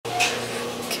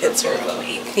kids are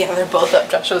awake. Yeah, they're both up.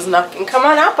 Joshua's knocking. Come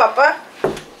on out, Papa.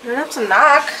 You don't have to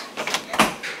knock.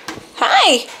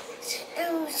 Hi.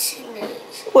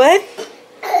 What?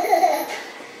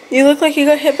 You look like you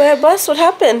got hit by a bus. What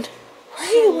happened? Why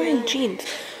are you wearing jeans?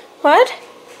 What?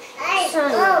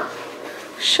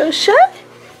 Xosha?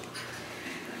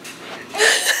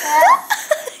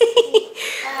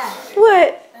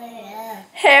 What?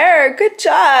 Hair. Good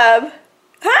job.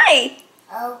 Hi.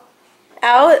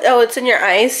 Out? Oh, it's in your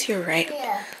eyes? You're right.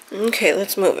 Yeah. Okay,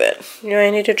 let's move it. You know I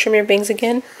need to trim your bangs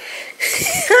again?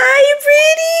 Hi,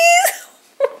 pretties!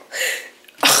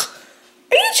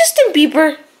 Are you Justin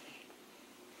Bieber?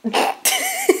 Good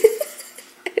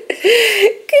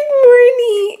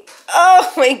morning.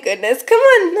 Oh my goodness. Come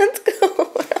on, let's go. We're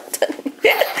all done.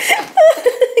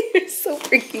 You're so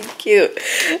freaking cute.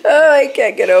 Oh, I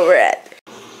can't get over it.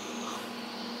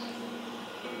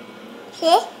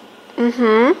 Okay.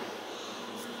 Mm-hmm.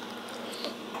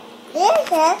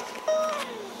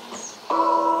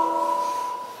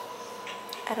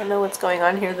 I don't know what's going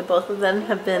on here. The both of them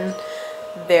have been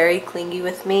very clingy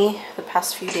with me the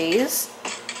past few days.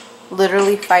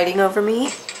 Literally fighting over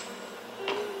me.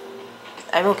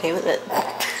 I'm okay with it.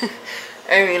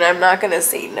 I mean, I'm not gonna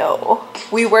say no.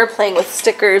 We were playing with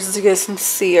stickers, as you guys can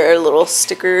see our little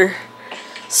sticker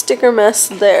mess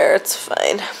there. It's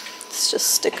fine. It's just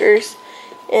stickers.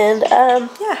 And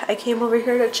yeah, I came over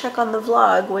here to check on the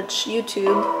vlog, which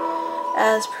YouTube,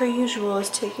 as per usual, is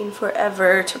taking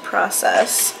forever to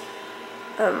process.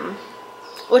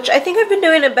 Which I think I've been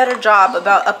doing a better job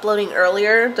about uploading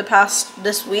earlier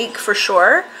this week for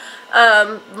sure.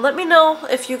 Let me know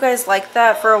if you guys like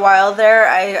that. For a while there,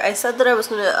 I said that I was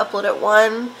going to upload at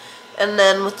 1, and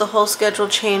then with the whole schedule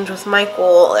change with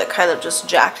Michael, it kind of just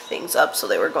jacked things up, so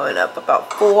they were going up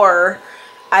about 4.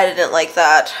 I didn't like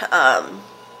that.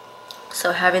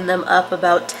 So having them up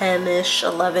about 10-ish,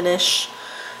 11-ish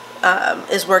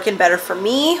is working better for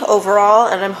me overall,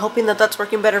 and I'm hoping that that's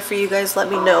working better for you guys. Let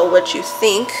me know what you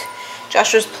think.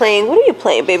 Joshua's playing, what are you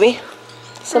playing, baby?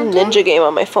 Some ninja game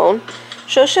on my phone.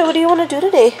 Xosha, what do you want to do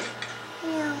today?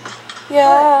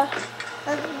 Yeah.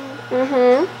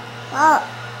 Mm-hmm.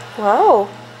 Wow.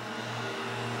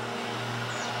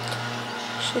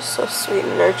 She's so sweet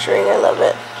and nurturing. I love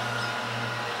it.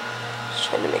 Just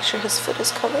trying to make sure his foot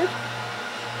is covered.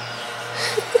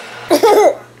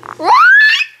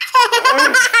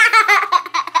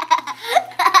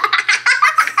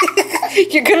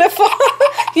 You're gonna fall.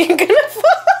 You're gonna fall.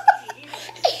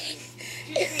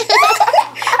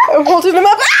 I'm holding him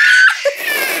up.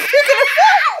 You're gonna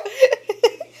fall.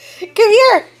 Come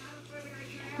here.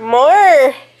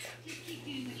 More.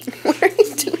 What are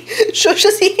you doing?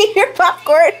 Xosha's eating your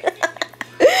popcorn.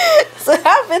 That's what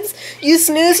happens. You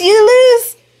snooze, you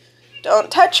lose. Don't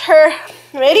touch her.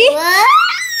 Ready?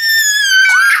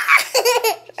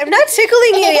 I'm not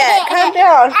tickling you yet. Calm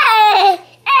down.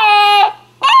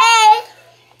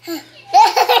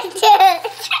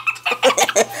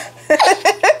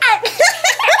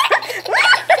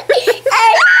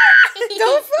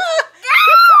 Don't fall.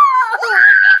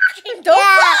 Don't fall.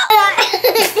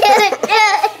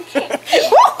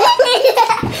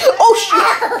 Oh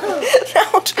shoot.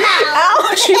 Ouch.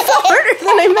 Ouch. You fell harder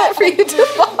than I meant for you to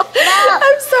fall.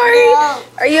 I'm sorry.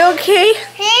 Are you okay?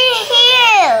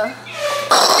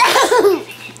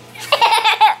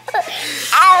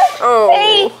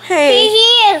 Oh, hey.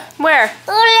 Where?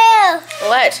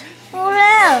 What?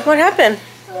 What happened?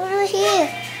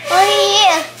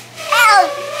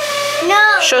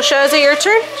 No. Xosha, is it your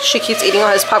turn? She keeps eating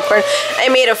all his popcorn. I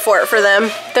made a fort for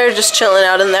them. They're just chilling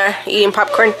out in there, eating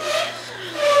popcorn.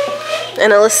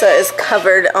 And Alyssa is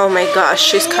covered. Oh my gosh,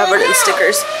 she's covered in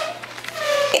stickers.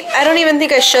 I don't even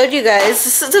think I showed you guys.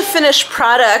 This is a finished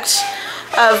product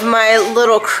of my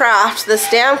little craft. This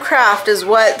damn craft is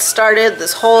what started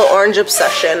this whole orange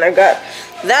obsession. I got,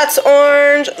 that's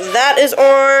orange, that is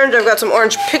orange. I've got some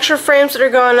orange picture frames that are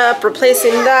going up,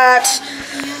 replacing that.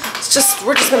 It's just,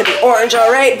 we're just gonna be orange,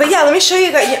 all right? But yeah, let me show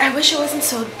you guys. I wish it wasn't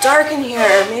so dark in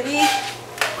here. Maybe.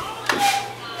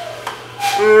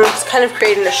 It's kind of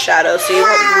creating a shadow, so you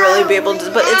won't really be able to,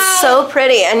 but it's so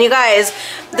pretty. And you guys,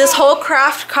 this whole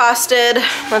craft costed,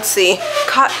 let's see,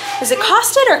 is it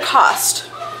costed or cost?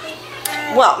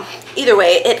 Well, either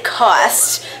way, it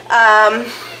cost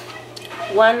 $1,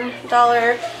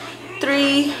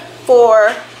 $3,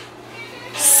 $4,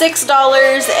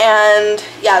 $6, and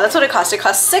yeah, that's what it cost. It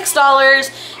cost $6,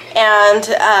 and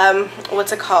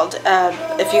what's it called?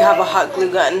 If you have a hot glue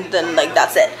gun, then like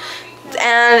that's it.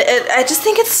 And I just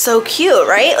think it's so cute,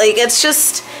 right? Like it's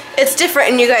just, it's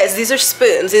different. And you guys, these are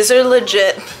spoons. These are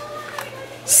legit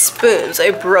spoons.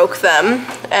 I broke them.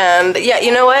 And yeah,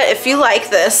 you know what? If you like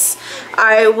this,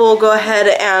 I will go ahead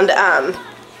and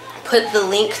put the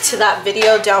link to that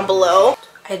video down below.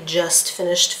 I just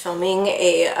finished filming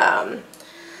a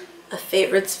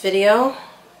favorites video,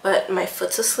 but my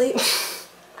foot's asleep.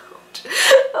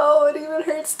 Oh, it even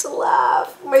hurts to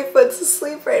laugh. My foot's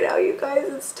asleep right now, you guys.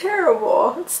 It's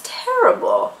terrible. It's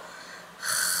terrible.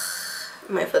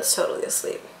 My foot's totally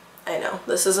asleep. I know,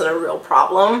 this isn't a real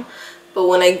problem, but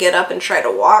when I get up and try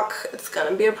to walk, it's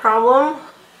gonna be a problem.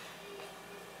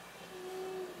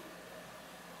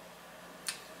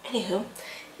 Anywho,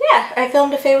 yeah, I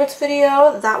filmed a favorites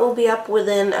video. That will be up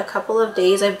within a couple of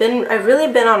days. I've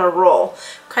really been on a roll.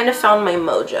 Kind of found my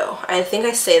mojo. I think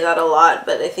I say that a lot,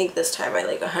 but I think this time I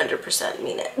like 100%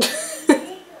 mean it.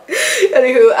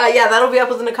 Anywho, yeah, that'll be up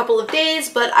within a couple of days,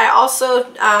 but I also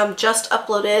just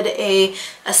uploaded a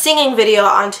singing video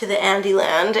onto the Andie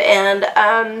land, and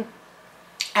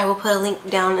I will put a link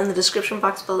down in the description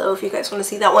box below if you guys want to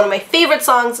see that. One of my favorite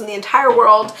songs in the entire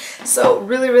world. So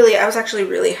really, I was actually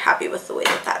really happy with the way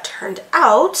that that turned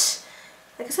out.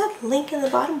 Like I said, link in the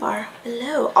bottom bar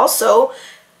below. Also,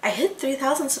 I hit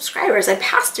 3,000 subscribers. I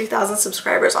passed 3,000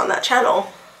 subscribers on that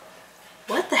channel.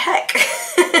 What the heck?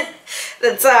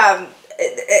 That's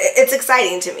it's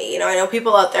exciting to me. You know, I know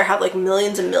people out there have like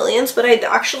millions and millions, but I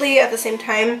actually at the same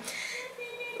time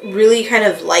really kind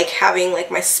of like having like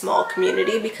my small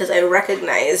community, because I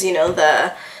recognize, you know,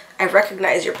 I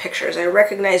recognize your pictures, I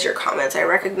recognize your comments, I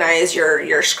recognize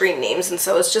your screen names, and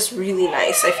so it's just really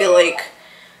nice. I feel like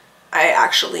I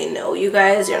actually know you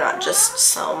guys. You're not just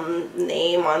some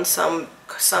name on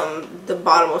the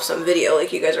bottom of some video.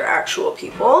 Like, you guys are actual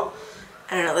people.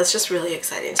 I don't know, that's just really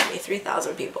exciting to me.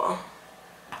 3,000 people.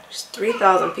 There's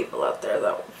 3,000 people out there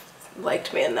that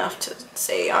liked me enough to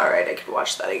say, all right, I could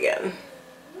watch that again.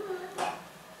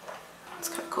 It's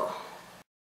kind of cool.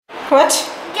 What?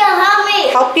 Yeah, help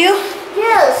me. Help you?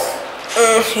 Yes.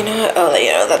 You know what? Oh,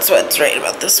 you know, that's what's right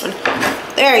about this one.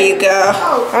 There you go.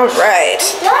 Oh. All right.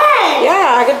 Dang.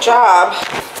 Yeah, good job.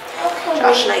 Okay.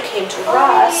 Josh and I came to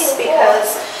Ross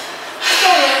because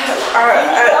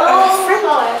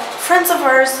friends of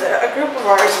ours, a group of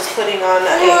ours is putting on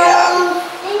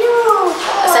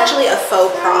essentially a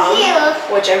faux prom,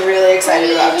 which I'm really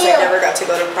excited about because I never got to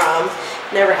go to prom.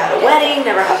 Never had a wedding,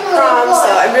 never had a prom,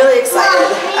 so I'm really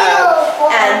excited.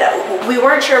 And we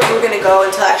weren't sure if we were going to go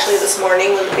until actually this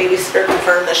morning when the babysitter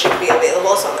confirmed that she would be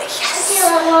available. So I'm like, yes,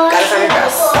 gotta find a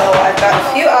dress. So I've got a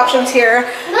few options here.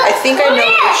 I think I know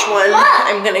which one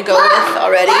I'm going to go with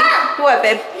already. What,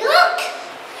 babe? Look.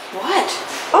 What?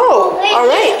 Oh,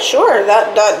 all right, sure.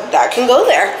 That can go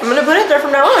there. I'm going to put it there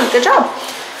from now on. Good job.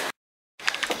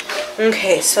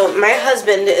 Okay, so my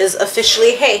husband is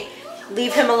officially, hey,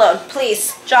 leave him alone,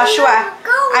 please. Joshua,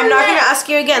 I'm not going to ask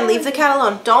you again. Leave the cat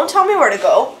alone. Don't tell me where to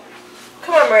go.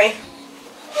 Come on, Marie.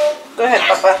 Go ahead,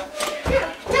 Papa.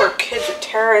 Poor kids are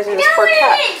terrorizing this poor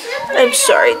cat. I'm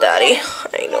sorry, Daddy.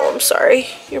 I know, I'm sorry.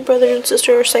 Your brother and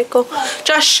sister are psycho.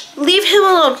 Josh, leave him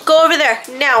alone. Go over there,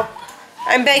 now.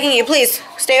 I'm begging you, please.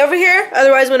 Stay over here,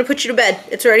 otherwise I'm going to put you to bed.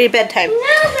 It's already bedtime.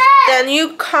 Then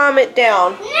you calm it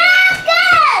down.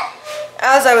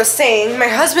 As I was saying, my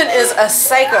husband is a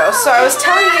psycho. So I was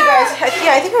telling you guys,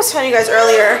 yeah, I think I was telling you guys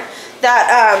earlier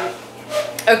that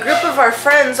a group of our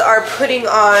friends are putting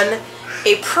on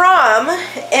a prom,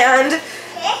 and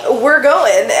we're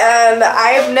going, and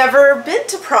I've never been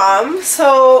to prom.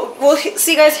 So, well,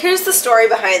 see guys, here's the story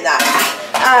behind that.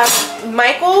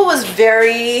 Michael was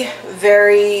very,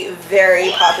 very,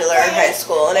 very popular in high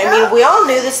school, and I mean, we all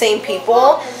knew the same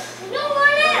people.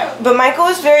 But Michael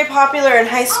was very popular in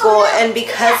high school, and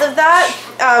because of that,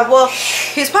 well,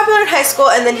 he was popular in high school,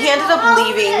 and then he ended up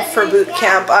leaving for boot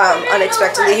camp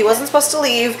unexpectedly. He wasn't supposed to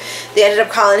leave. They ended up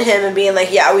calling him and being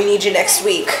like, yeah, we need you next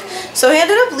week. So he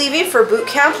ended up leaving for boot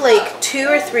camp like 2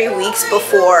 or 3 weeks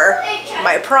before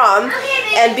my prom,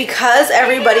 and because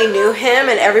everybody knew him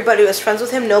and everybody was friends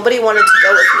with him, nobody wanted to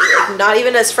go with me. Like, not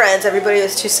even as friends. Everybody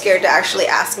was too scared to actually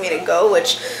ask me to go,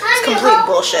 which is complete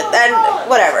bullshit. Then,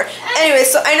 whatever. Anyway,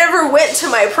 so I never went to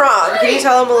my prom. Can you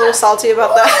tell I'm a little salty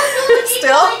about that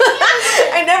still?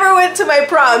 I never went to my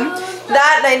prom.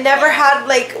 That, and I never had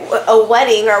like a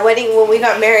wedding. Our wedding when we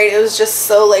got married, it was just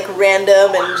so like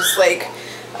random and just like,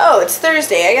 oh, it's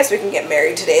Thursday, I guess we can get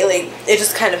married today. Like, it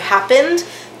just kind of happened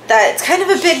that it's kind of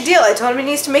a big deal. I told him he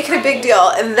needs to make it a big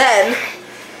deal, and then,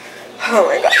 oh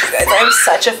my gosh, you guys, I'm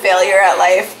such a failure at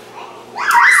life.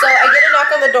 So I get a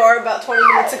knock on the door about 20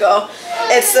 minutes ago.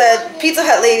 It's a Pizza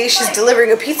Hut lady. She's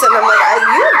delivering a pizza, and I'm like,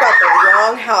 you've got the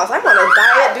wrong house. I'm on a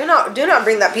diet. Do not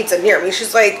bring that pizza near me.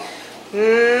 She's like,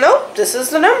 nope, this is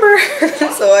the number.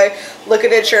 So I look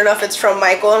at it, sure enough it's from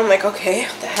Michael, and I'm like, okay,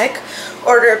 what the heck?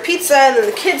 Order a pizza, and then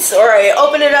the kids, or I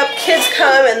open it up, kids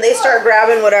come and they start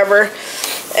grabbing whatever.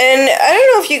 And I don't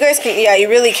know if you guys can, yeah, you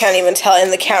really can't even tell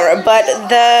in the camera, but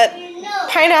the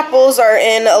pineapples are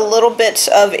in a little bit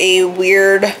of a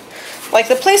weird, like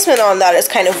the placement on that is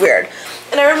kind of weird.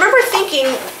 And I remember thinking,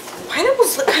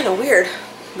 pineapples look kind of weird.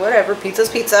 Whatever, pizza's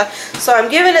pizza. So I'm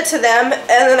giving it to them,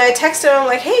 and then I texted him, I'm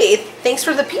like, hey, thanks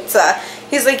for the pizza.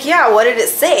 He's like, yeah, what did it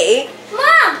say?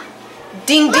 Mom!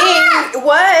 Ding ding! Mom.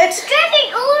 What?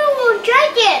 Dragon! Oh,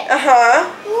 dragon! Uh-huh.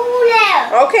 Ooh, there.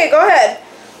 Okay, go ahead.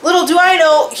 Little do I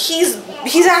know, he's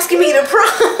asking me to prom.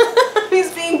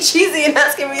 He's being cheesy and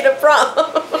asking me to prom.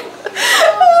 Oh,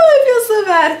 I feel so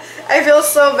bad. I feel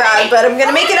so bad, but I'm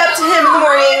gonna make it up to him in the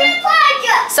morning.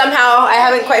 Somehow, I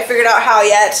haven't quite figured out how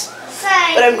yet.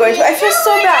 But I'm going to. I feel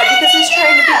so bad because he's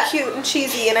trying to be cute and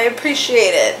cheesy, and I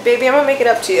appreciate it. Baby, I'm gonna make it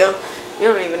up to you. You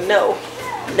don't even know.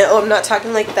 No, I'm not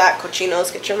talking like that,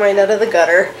 cochinos. Get your mind out of the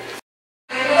gutter.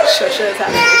 Shosha is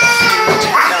having a huge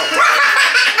meltdown.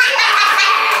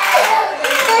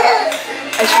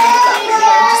 I shouldn't be laughing, but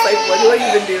I'm just like, what do I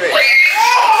even do right now?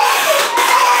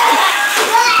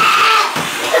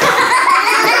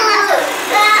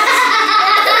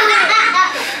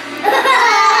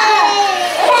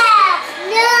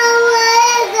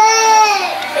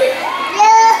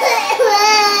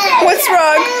 What's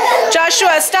wrong?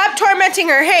 Joshua, stop tormenting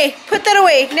her. Hey, put that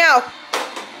away now.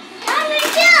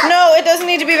 No, it doesn't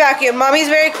need to be vacuumed. Mommy's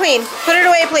very clean. Put it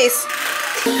away, please.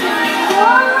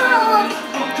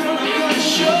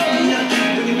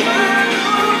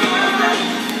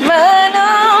 Mine,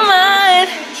 oh mine.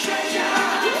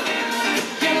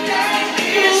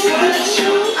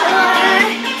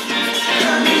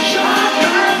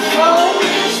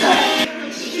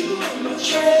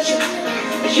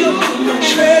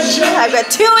 I've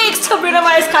got 2 weeks till Bruno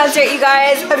Mars concert, you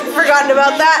guys. Have you forgotten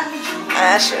about that?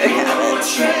 I sure haven't.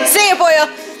 Sing it, boyo.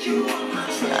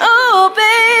 Oh,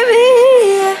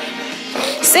 baby.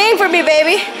 Sing for me,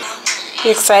 baby.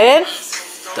 You excited?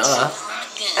 Duh.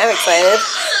 I'm excited.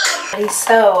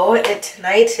 So,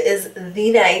 tonight is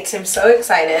the night. I'm so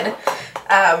excited.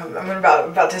 I'm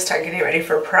about to start getting ready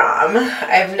for prom.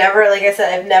 I've never, like I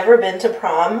said, I've never been to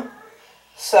prom.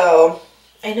 So,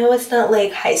 I know it's not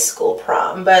like high school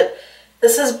prom, but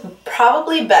this is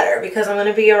probably better because I'm going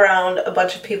to be around a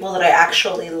bunch of people that I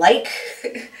actually like.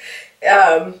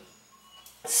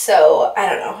 So, I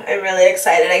don't know. I'm really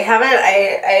excited.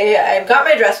 I've got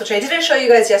my dress, which I didn't show you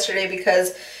guys yesterday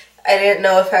because I didn't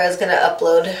know if I was going to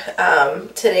upload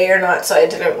today or not, so I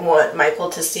didn't want Michael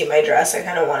to see my dress. I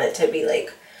kind of want it to be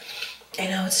like, I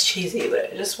know it's cheesy,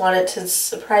 but I just wanted to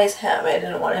surprise him. I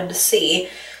didn't want him to see.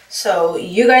 So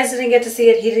you guys didn't get to see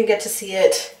it. He didn't get to see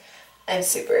it. I'm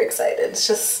super excited. It's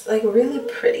just like really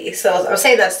pretty. So I was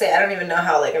saying that today. I don't even know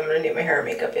how like I'm going to do my hair and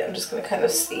makeup yet. I'm just going to kind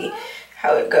of see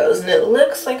how it goes. And it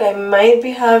looks like I might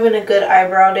be having a good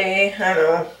eyebrow day. I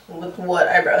don't know. With what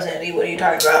eyebrows, Andie? What are you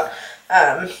talking about?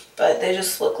 But they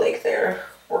just look like they're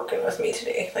working with me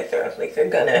today. Like they're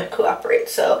gonna cooperate.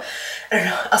 So I don't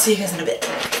know. I'll see you guys in a bit.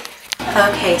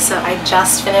 Okay, so I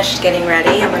just finished getting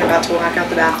ready. I'm about to walk out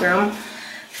the bathroom.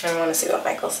 I want to see what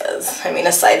Michael says. I mean,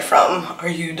 aside from, are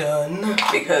you done?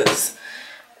 Because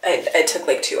I took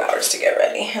like 2 hours to get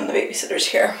ready and the babysitter's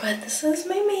here. But this is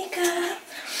my makeup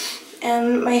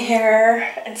and my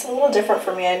hair. It's a little different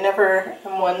for me. I never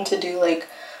am one to do like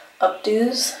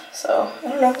updos. So, I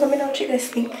don't know. Let me know what you guys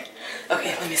think.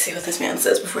 Okay, let me see what this man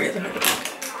says before you leave.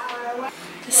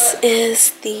 This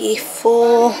is the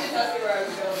full,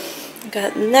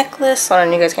 got necklace. Hold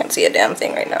on, you guys can't see a damn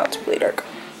thing right now. It's really dark.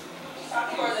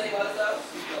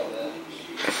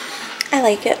 I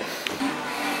like it.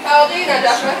 How old are you now,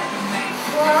 Joshua?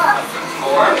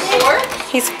 4. 4?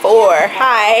 He's 4.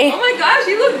 Hi. Oh my gosh,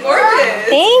 you look gorgeous.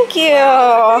 Thank you.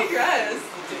 Great dress.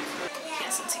 He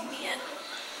hasn't seen me yet.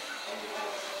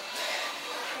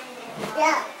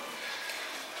 Yeah.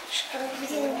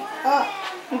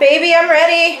 Baby, I'm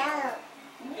ready.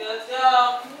 Let's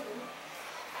go.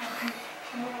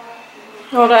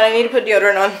 Hold on, I need to put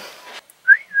deodorant on.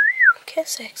 Okay,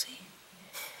 sexy.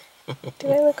 Do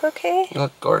I look okay? You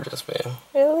look gorgeous, babe.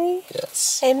 Really?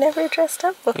 Yes. I never dressed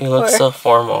up before. You look so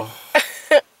formal.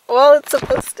 Well, it's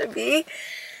supposed to be.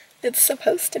 It's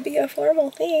supposed to be a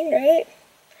formal thing, right?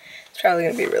 It's probably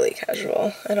going to be really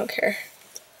casual. I don't care.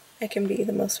 I can be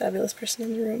the most fabulous person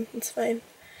in the room. It's fine.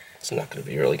 It's not going to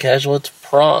be really casual. It's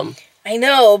prom. I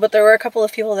know, but there were a couple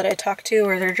of people that I talked to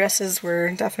where their dresses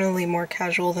were definitely more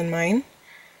casual than mine.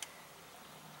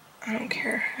 I don't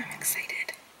care. I'm excited.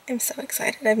 I'm so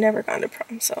excited. I've never gone to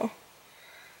prom, so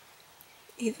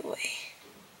Either way.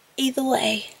 Either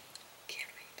way. Can't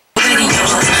wait.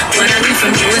 What I need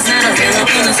from you is not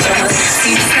available in stores.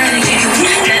 See the side of you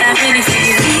that